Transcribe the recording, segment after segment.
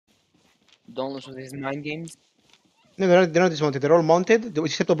Don't listen to his mind games. No, they're not dismounted. They're all mounted.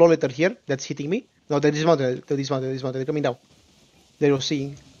 Except the blow letter here that's hitting me. No, they're dismounted. They're dismounted. They're dismounted. They're coming down. They're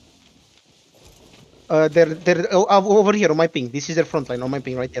seeing. They're over here on my ping. This is their front line on my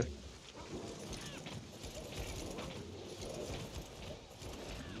ping right here.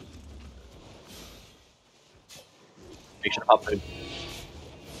 Make sure to pop food.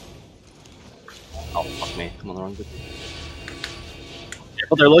 Oh, fuck me. I'm on the wrong bit.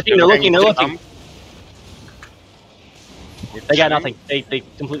 Oh, they're looking, they're looking, they're looking. They got nothing. They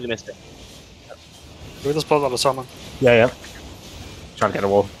completely missed it. We just pulled out of summon. Yeah. Trying to hit a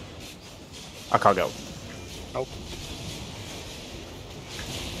wall. I can't go. Nope.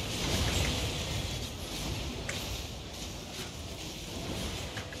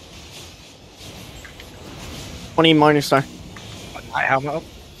 Morningstar. I have up.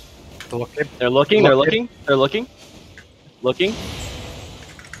 Looking. They're looking, they're looking, they're looking. Looking.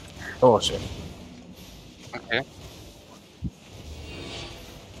 Oh shit. Okay.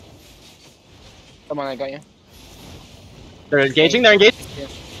 Come on, I got you. They're engaging, they're engaging. Yeah.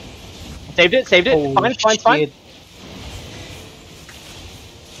 Saved it, saved it. Oh, Fine, fine, fine. shit.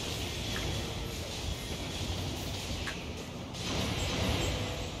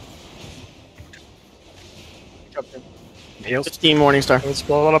 Dropped him. Heals. 15 Morningstar. Let's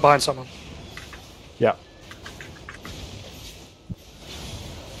blow a lot behind someone. Yeah.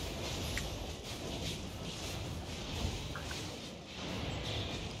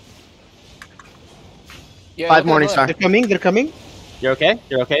 Yeah, 5 look, Morningstar. They're coming. They're coming. You're okay?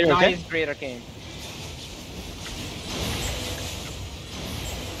 You're okay? You're okay? Nice, great arcane.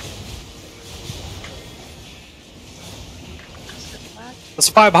 There's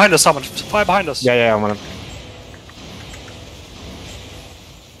a fire behind us, someone. There's a fire behind us. Yeah, I'm on him.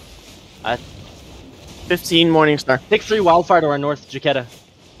 15 Morningstar. 6-3 wildfire to our north, Jaquetta.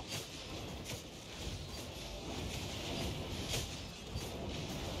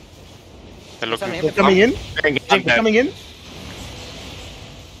 They're looking. They're coming in. They're engaging. I'm They're dead. coming in.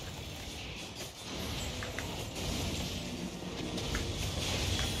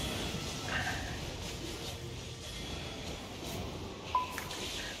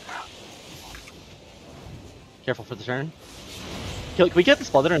 Careful for the turn. Can we get the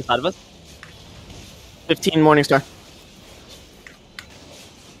Spluther inside of us? 15 Morningstar.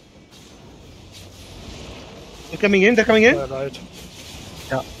 They're coming in. They're coming in. Right.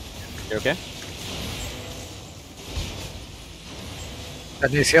 You're okay?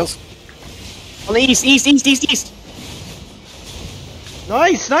 And these heals. On the east.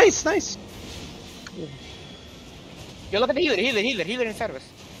 Nice, nice, nice. Yo, look at the healer inside of us.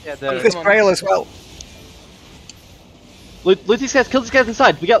 Yeah, This trail as well. Loot these guys, kill these guys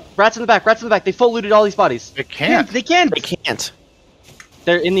inside. We got rats in the back, They full looted all these bodies. They can't. They can't. They can't.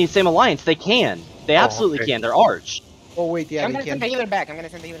 They're in the same alliance. They can. They absolutely okay. can. They're arch. Oh wait, yeah, I'm they gonna send can. the healer back. I'm gonna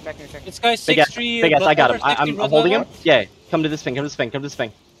send the healer back in a second. This guy's Big ass, 6-3. big ass, I got him. Bloodletter, 60 I'm holding him. Bloodletter. Yeah, come to this thing, come to this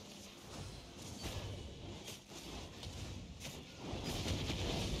thing.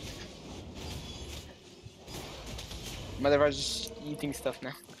 Motherfucker's just eating stuff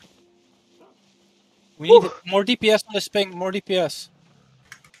now. We need more DPS on this ping. More DPS.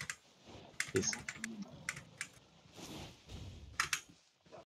 Please.